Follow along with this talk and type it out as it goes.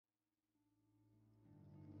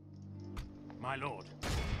My lord.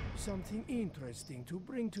 Something interesting to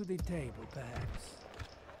bring to the table, perhaps.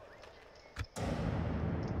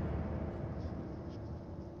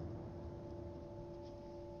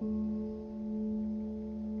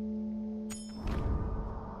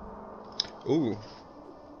 Ooh.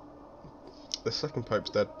 The second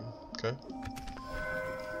Pope's dead. Okay.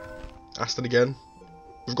 Aston again.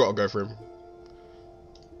 We've got to go for him.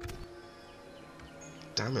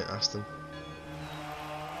 Damn it, Aston.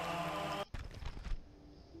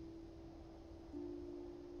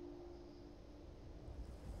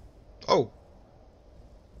 Oh!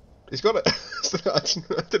 He's got it! I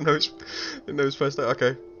didn't know his first name.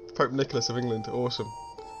 Okay. Pope Nicholas of England. Awesome.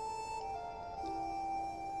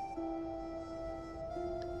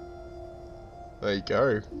 There you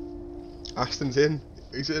go. Aston's in.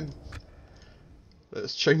 He's in.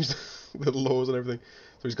 Let's change the laws and everything.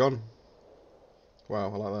 So he's gone.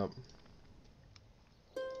 Wow, I like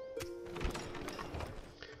that.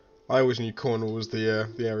 I always knew Cornwall was the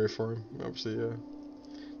area for him. Obviously,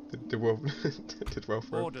 did well did well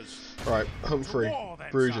for him. Right, Humphrey, war, then,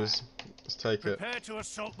 Bruges. sire. Let's take it. Prepare to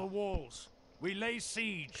assault the walls. We lay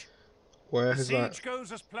siege. Where The has siege that?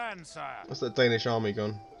 goes as planned, sire. What's that Danish army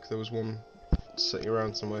gone? Because there was one sitting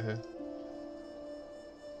around somewhere here.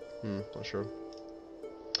 Not sure.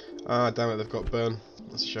 Ah, damn it, they've got Bern.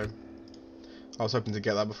 That's a shame. I was hoping to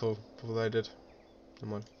get that before they did.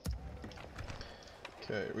 Never mind.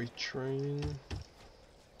 Okay, retrain.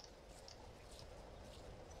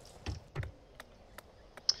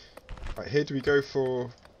 Right, here do we go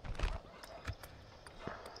for...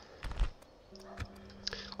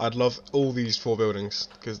 I'd love all these 4 buildings,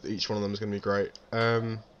 because each one of them is going to be great. I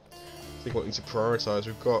think what we need to prioritise,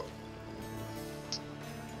 we've got...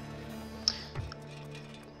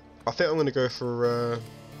 I think I'm going to go for a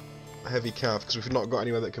heavy cav, because we've not got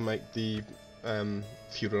anyone that can make the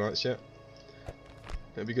feudal knights yet.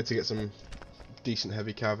 It'd be good to get some decent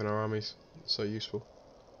heavy cav in our armies. It's so useful.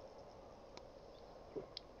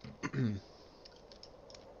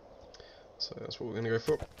 So that's what we're going to go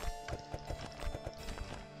for.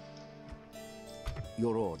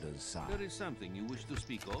 Your orders, sire. There is something you wish to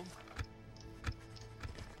speak of?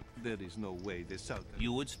 There is no way the Sultan...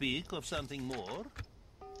 You would speak of something more?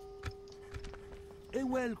 A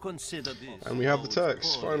well considered this. And we have the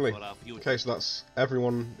Turks, finally. Okay, so that's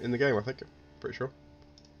everyone in the game, I think. Pretty sure.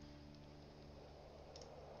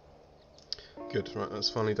 Good, right, that's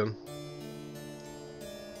finally done.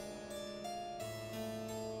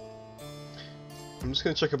 I'm just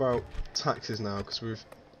going to check about taxes now, because we're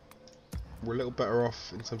a little better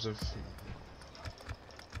off in terms of...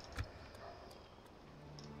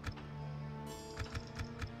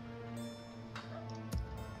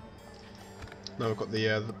 No, we've got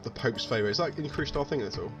the Pope's favour. Is that increased our thing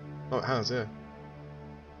at all? Oh, it has, yeah.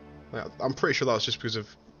 I'm pretty sure that's just because of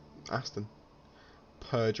Aston.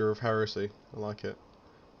 Purger of heresy. I like it.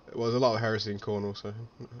 Well, there's a lot of heresy in Cornwall, so...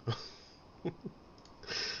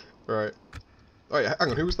 Right. Oh yeah, hang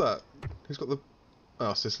on, who was that? Who's got the...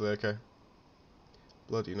 Oh, Sicily, okay.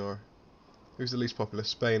 Bloody Nora. Who's the least popular?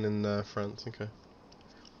 Spain and France, okay.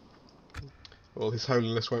 Well, His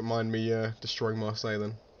Holiness won't mind me destroying Marseille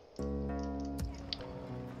then.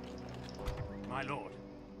 My lord.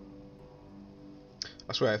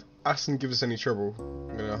 I swear, if Aston gives us any trouble,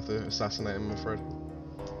 I'm going to have to assassinate him, I'm afraid.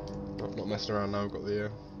 Not messing around now, I've got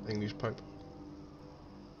the English Pope.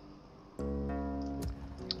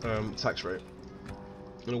 Tax rate.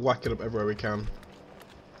 I'm going to whack it up everywhere we can.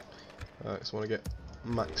 Because I want to get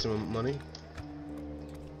maximum money.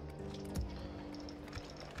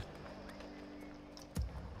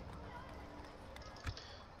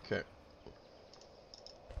 Okay.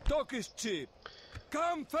 Talk is cheap.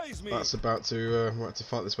 Come face me. That's about to we're about to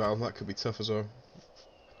fight this battle. That could be tough as well.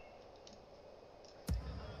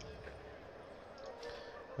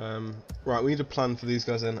 Right, we need a plan for these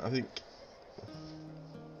guys then. I think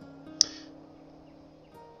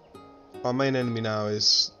our main enemy now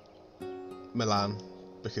is Milan,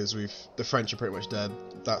 because the French are pretty much dead.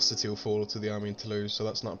 That city will fall to the army in Toulouse, so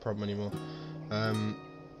that's not a problem anymore.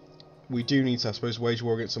 We do need to, I suppose, wage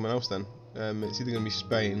war against someone else then. It's either going to be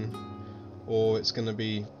Spain, or it's going to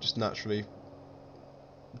be just naturally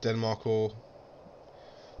Denmark or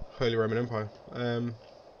Holy Roman Empire.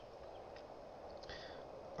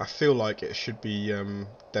 I feel like it should be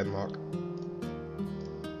Denmark.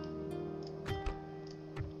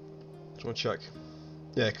 Just want to check.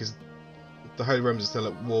 Yeah, because the Holy Romans are still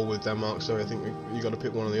at war with Denmark, so I think you got to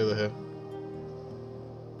pick one or the other here.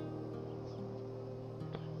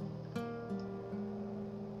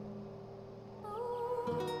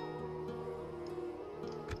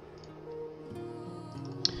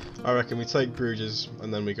 I reckon we take Bruges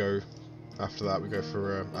and then we go. After that, we go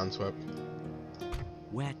for Antwerp.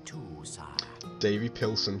 Where to, sire? Davy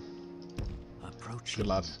Pilsen. Approaching Good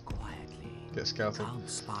lad. quietly. Get scouting. Can't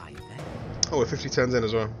spy there. Oh, we're 50-10s in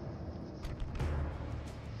as well.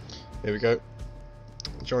 Here we go.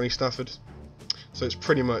 Johnny Stafford. So it's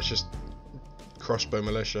pretty much just crossbow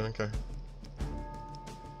militia, okay.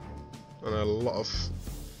 And a lot of...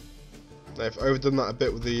 They've overdone that a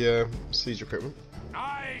bit with the siege equipment.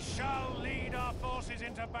 I shall lead our forces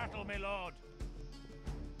into battle, my lord.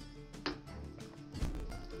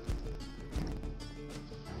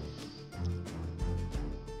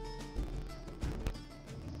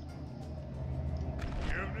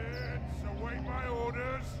 Units, await my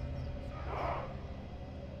orders.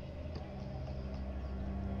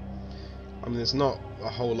 I mean, there's not a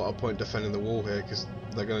whole lot of point defending the wall here because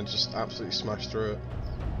they're going to just absolutely smash through it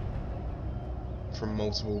from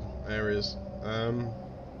multiple areas.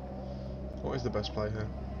 What is the best play here?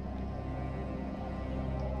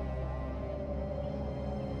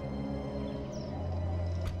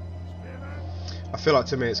 I feel like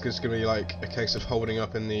to me it's just going to be like a case of holding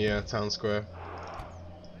up in the town square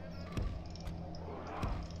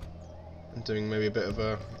and doing maybe a bit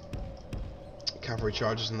of cavalry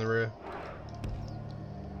charges in the rear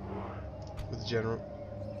with the general.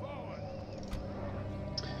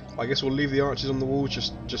 I guess we'll leave the archers on the wall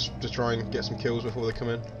just to try and get some kills before they come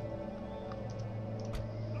in.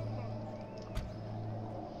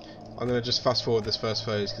 I'm going to just fast forward this first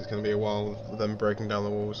phase because it's going to be a while with them breaking down the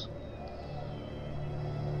walls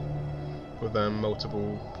with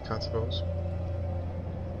multiple catapults.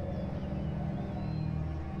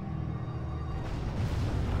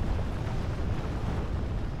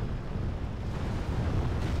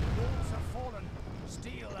 Walls have fallen.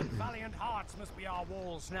 Steel and valiant hearts must be our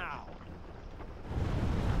walls now.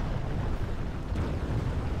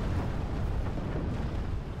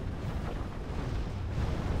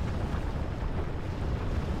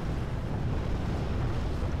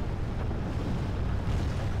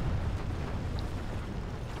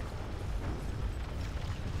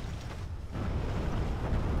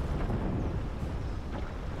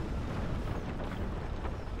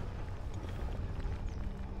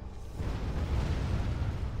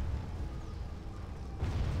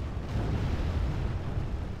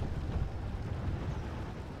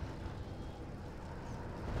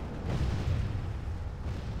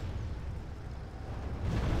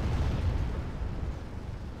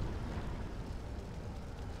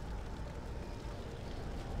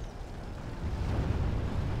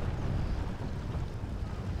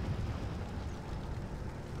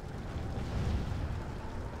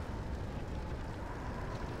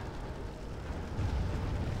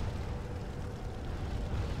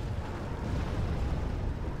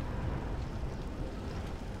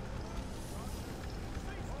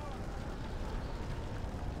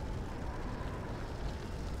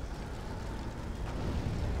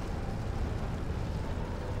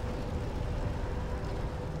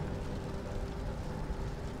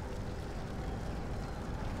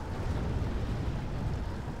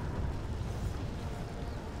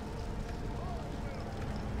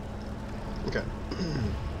 Okay.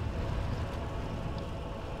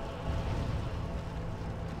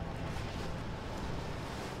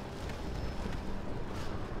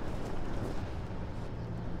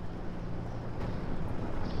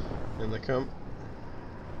 In they come.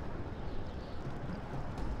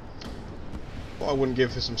 What I wouldn't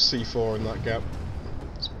give for some C4 in that gap.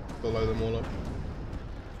 Let's blow them all up.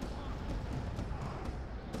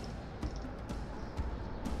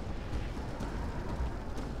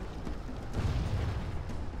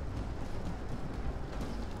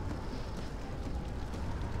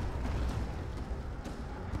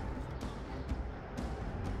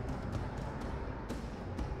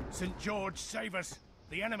 St. George, save us.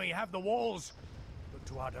 The enemy have the walls. Look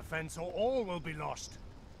to our defense or all will be lost.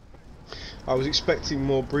 I was expecting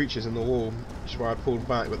more breaches in the wall, which is why I pulled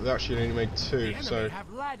back, but they actually only made two, The enemy so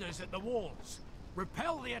have ladders at the walls.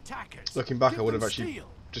 Repel the attackers. looking back Give I would have them actually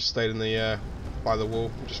steel. just stayed in the by the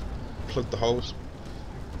wall and just plugged the holes.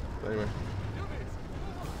 But anyway.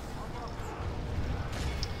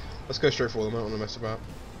 Let's go straight for them, I don't want to mess about.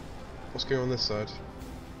 What's going on this side?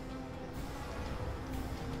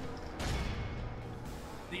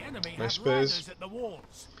 The enemy No have spears. ladders at the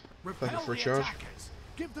walls. Thank you Repel for a the charge. attackers.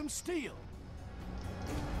 Give them steel.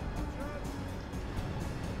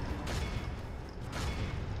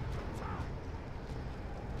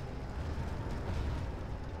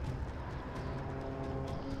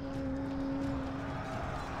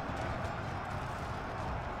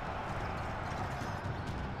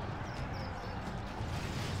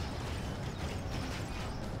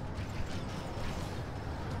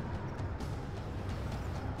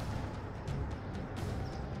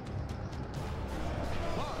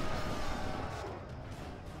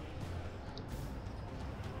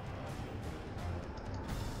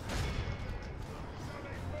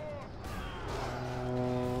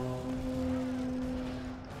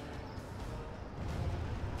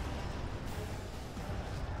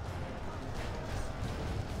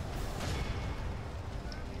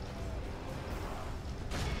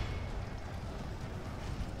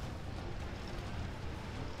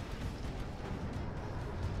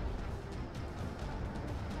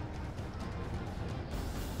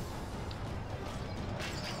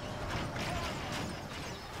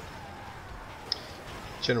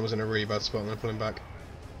 General's in a really bad spot. I'm going to pull him back.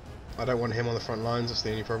 I don't want him on the front lines. That's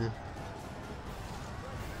the only problem.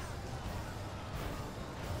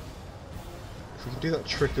 If we can do that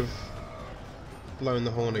trick of blowing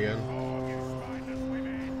the horn again.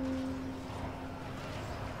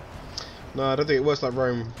 No, I don't think it works like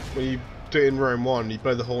Rome. When you do it in Rome 1, you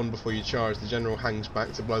blow the horn before you charge. The general hangs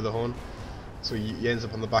back to blow the horn, so he ends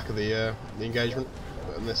up on the back of the engagement.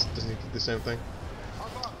 And this doesn't do the same thing.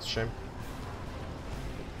 It's a shame.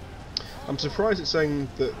 I'm surprised it's saying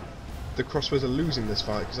that the crossbows are losing this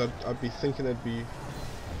fight, because I'd be thinking they'd be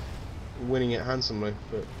winning it handsomely,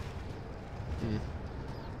 but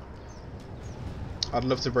I'd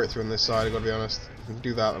love to break through on this side, I've got to be honest. If we can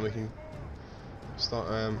do that, then we can start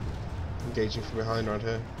engaging from behind around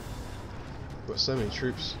here. We've got so many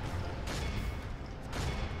troops.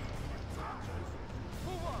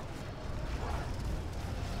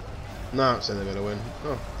 Now it's saying they're going to win.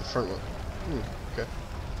 Oh, the front one. Okay.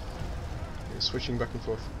 It's switching back and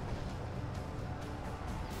forth.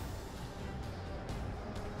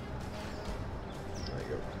 There you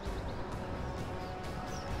go.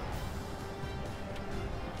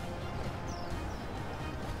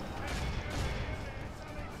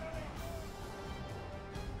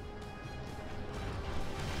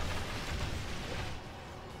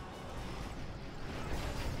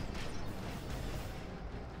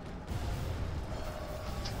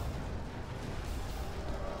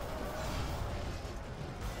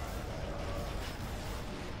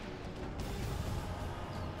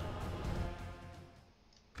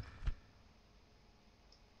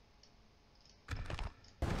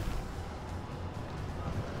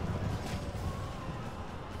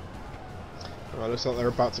 Right, looks like they're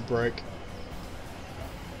about to break.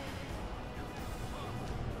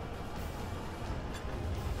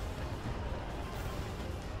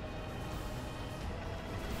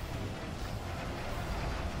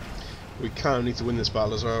 We kind of need to win this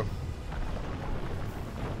battle as well.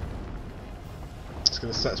 It's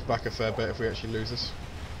going to set us back a fair bit if we actually lose this.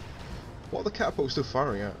 What are the catapults still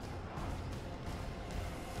firing at?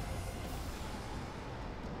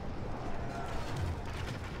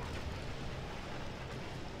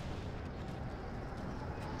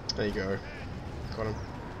 There you go. Got him.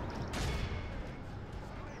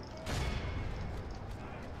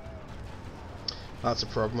 That's a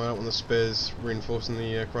problem. I don't want the spears reinforcing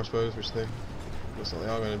the crossbows, which they looks like they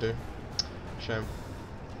are going to do. Shame.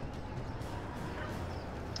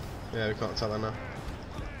 Yeah, we can't attack that now.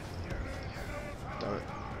 Damn it.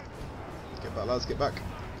 Get back, lads, get back.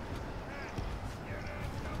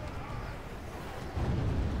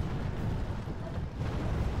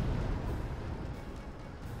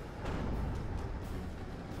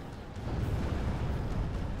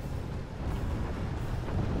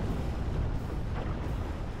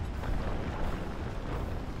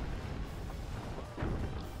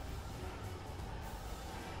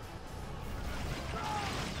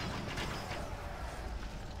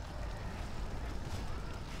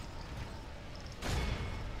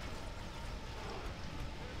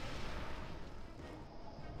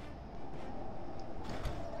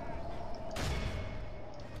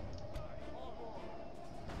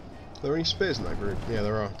 Are there any spears in that group? Yeah,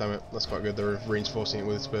 there are. Damn it, that's quite good. They're reinforcing it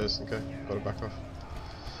with spears. Okay, got to back off.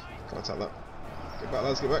 Can't attack that. Get back,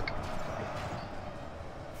 lads, get back.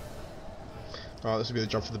 Alright, this will be the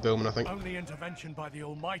job for the billman, I think. Only intervention by the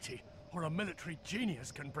Almighty or a military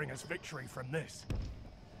genius can bring us victory from this.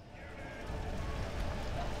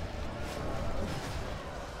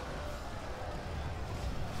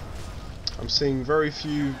 I'm seeing very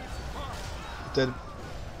few dead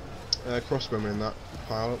crossbowmen in that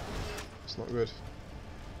pile up. It's not good.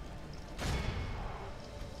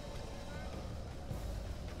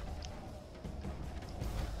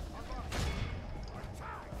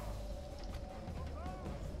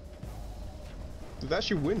 Did they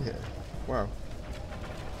actually win here? Wow.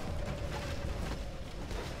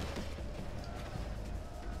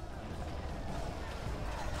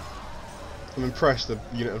 I'm impressed the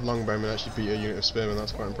unit of Longbowmen actually beat a unit of Spearmen.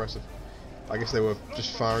 That's quite impressive. I guess they were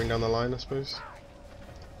just firing down the line, I suppose.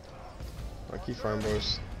 Right, keep firing,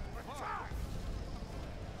 boys.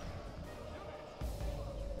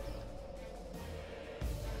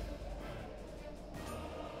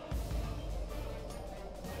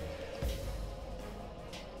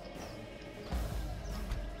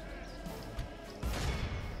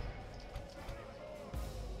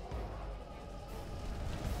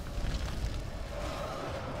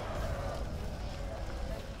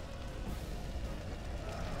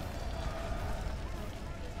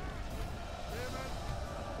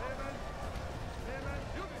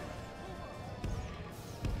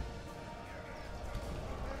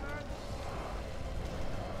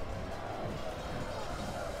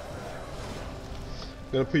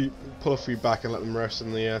 I'm gonna pull a few back and let them rest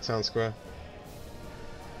in the town square.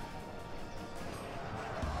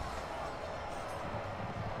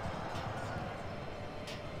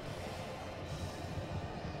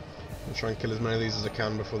 I'll try and kill as many of these as I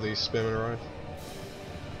can before these spearmen arrive.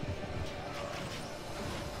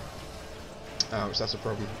 Ouch, that's a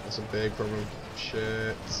problem. That's a big problem.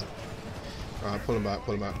 Shit. Alright, pull them back,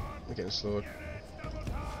 pull them back. We're getting slaughtered.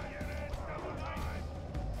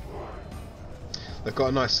 They've got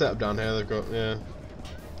a nice setup down here. They've got, yeah,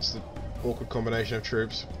 it's an awkward combination of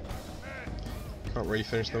troops. Can't really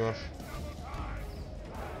finish them off.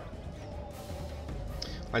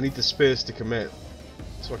 I need the spears to commit,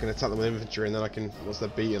 so I can attack them with infantry, and then I can, once they're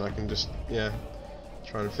beaten, I can just, yeah,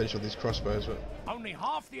 try and finish off these crossbows. But Only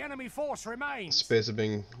half the enemy force remains. spears are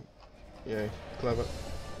being, yeah, clever.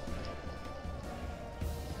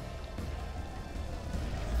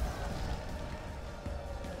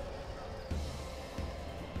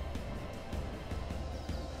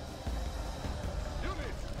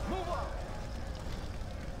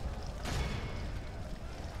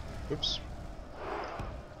 Oops.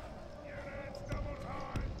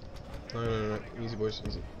 No. Easy, boys.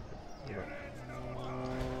 Easy. Right.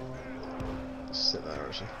 Just sit there,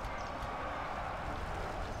 actually.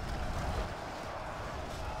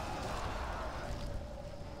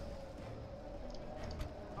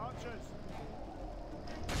 Archers.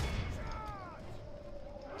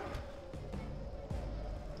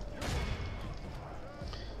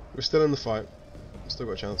 We're still in the fight. Still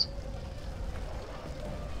got a chance.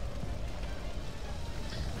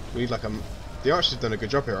 We need like a... The archers have done a good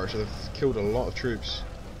job here, actually. They've killed a lot of troops.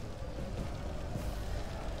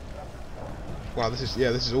 Wow, this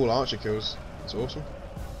is all archer kills. It's awesome.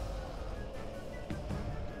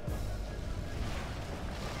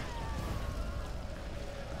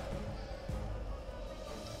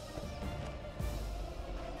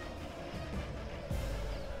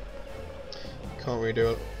 Can't really do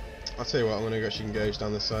it. I'll tell you what, I'm going to actually engage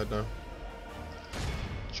down this side now.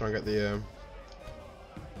 Try and get the...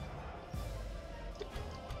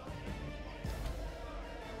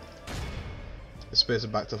 The spears are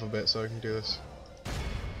backed up a bit, so I can do this.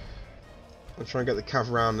 I'm trying to get the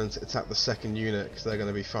cav round and attack the second unit, because they're going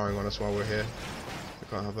to be firing on us while we're here. I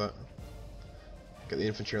can't have that. Get the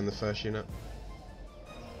infantry on the first unit.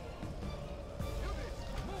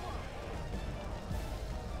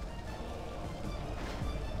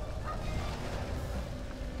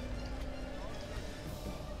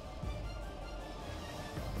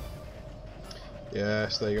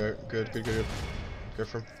 Yes, there you go. Good. Go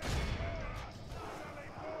for him.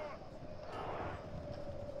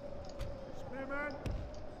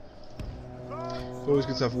 Always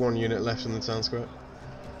good to have one unit left in the town square.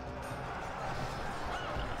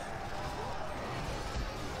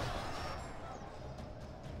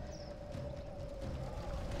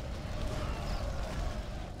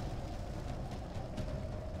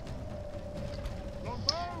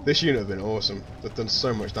 This unit have been awesome. They've done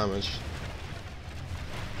so much damage.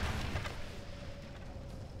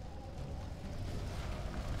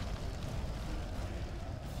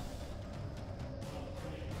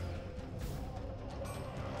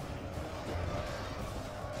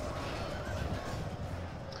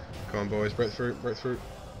 Come on, boys, break through, break through.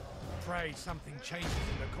 Pray something changes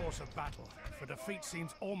in the course of battle, for defeat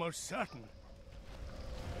seems almost certain.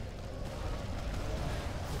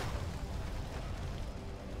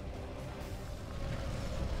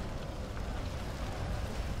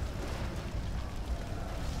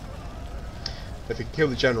 If we can kill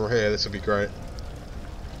the general here, this will be great.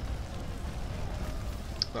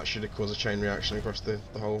 That should have caused a chain reaction across the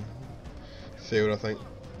whole field, I think.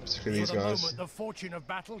 Particularly these guys. Moment, the fortune of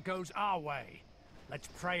battle goes our way. Let's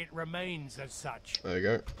pray it remains as such. There we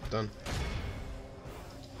go. Done.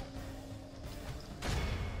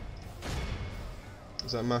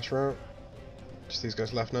 Is that mass route? Just these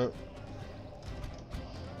guys left now.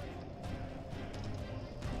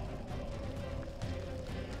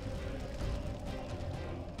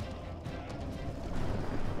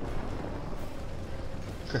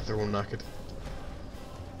 They're all knackered.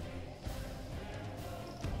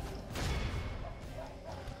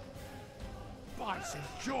 By St.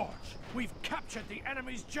 George, we've captured the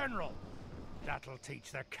enemy's general. That'll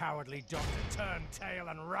teach the cowardly dog to turn tail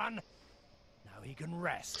and run. Now he can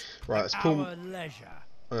rest. Right, let's pull. Our leisure.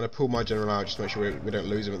 I'm going to pull my general out just to make sure we don't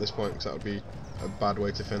lose him at this point, because that would be a bad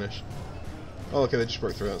way to finish. Oh, okay, they just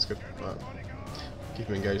broke through. That's good. Right, keep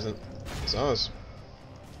him engaged then. It's ours.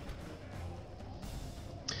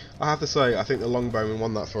 I have to say, I think the Longbowmen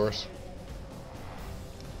won that for us.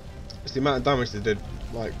 It's the amount of damage they did,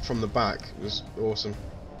 like from the back, was awesome.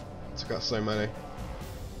 Took out so many.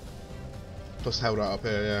 Plus held out up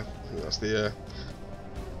here, yeah. I think that's the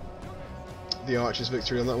Archer's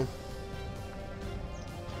victory on that one.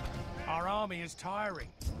 Our army is tiring.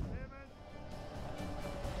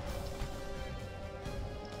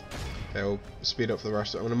 Okay, we'll speed up for the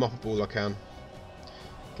rest. I'm going to mop up all I can.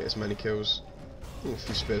 Get as many kills. Ooh, a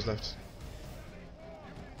few spears left.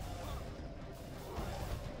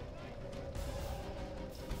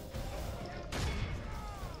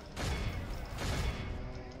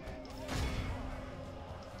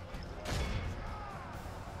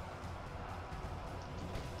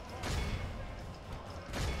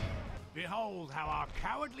 Behold how our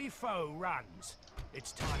cowardly foe runs.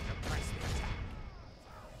 It's time to press the attack.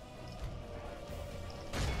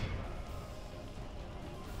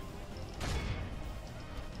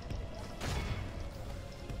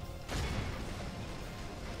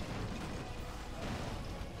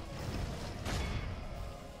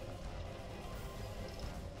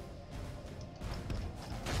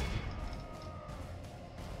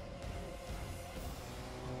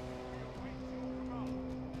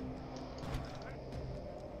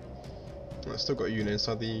 I've still got a unit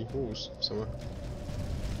inside the walls somewhere.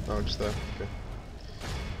 Oh, just there. Okay.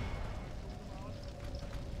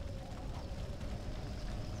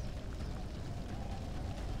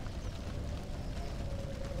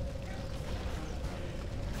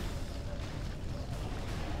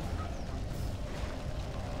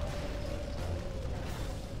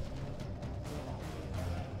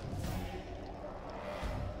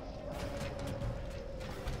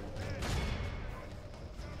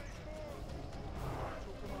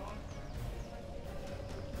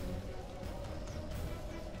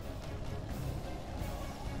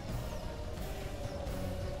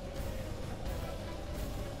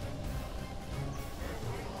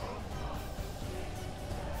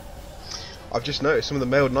 I've just noticed some of the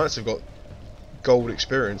mailed knights have got gold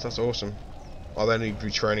experience. That's awesome. Oh, they need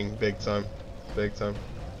retraining big time. Big time.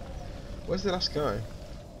 Where's the last guy?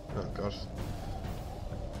 Oh god.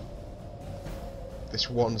 This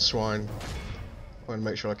one swine. I'm going to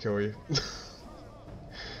make sure I kill you.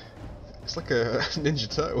 It's like a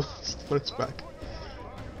ninja turtle on its back.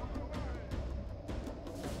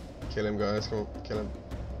 Kill him, guys. Come on, kill him.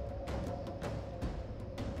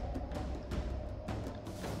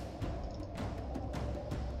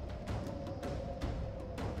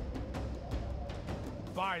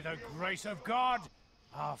 By the grace of God,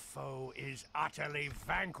 our foe is utterly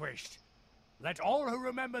vanquished. Let all who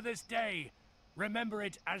remember this day remember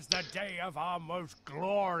it as the day of our most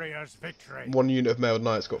glorious victory. One unit of mailed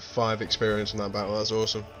knights got 5 experience in that battle. That's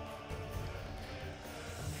awesome.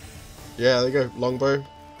 Yeah, there you go. Longbow,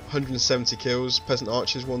 170 kills. Peasant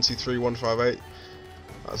archers, 123, 158.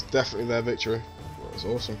 That's definitely their victory. That's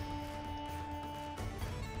awesome.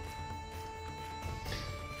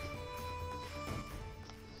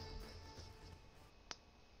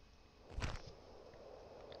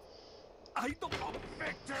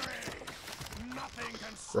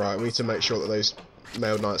 Right, we need to make sure that those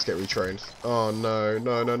mailed knights get retrained. Oh no,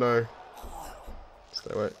 no, no, no.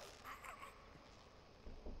 Stay away.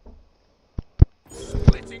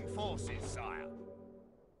 Splitting forces, sire.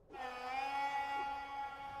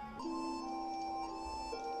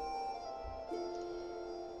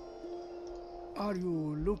 Are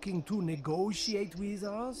you looking to negotiate with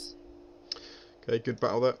us? Okay, good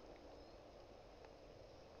battle there.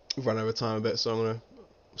 We've run over time a bit, so I'm going to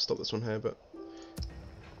stop this one here, but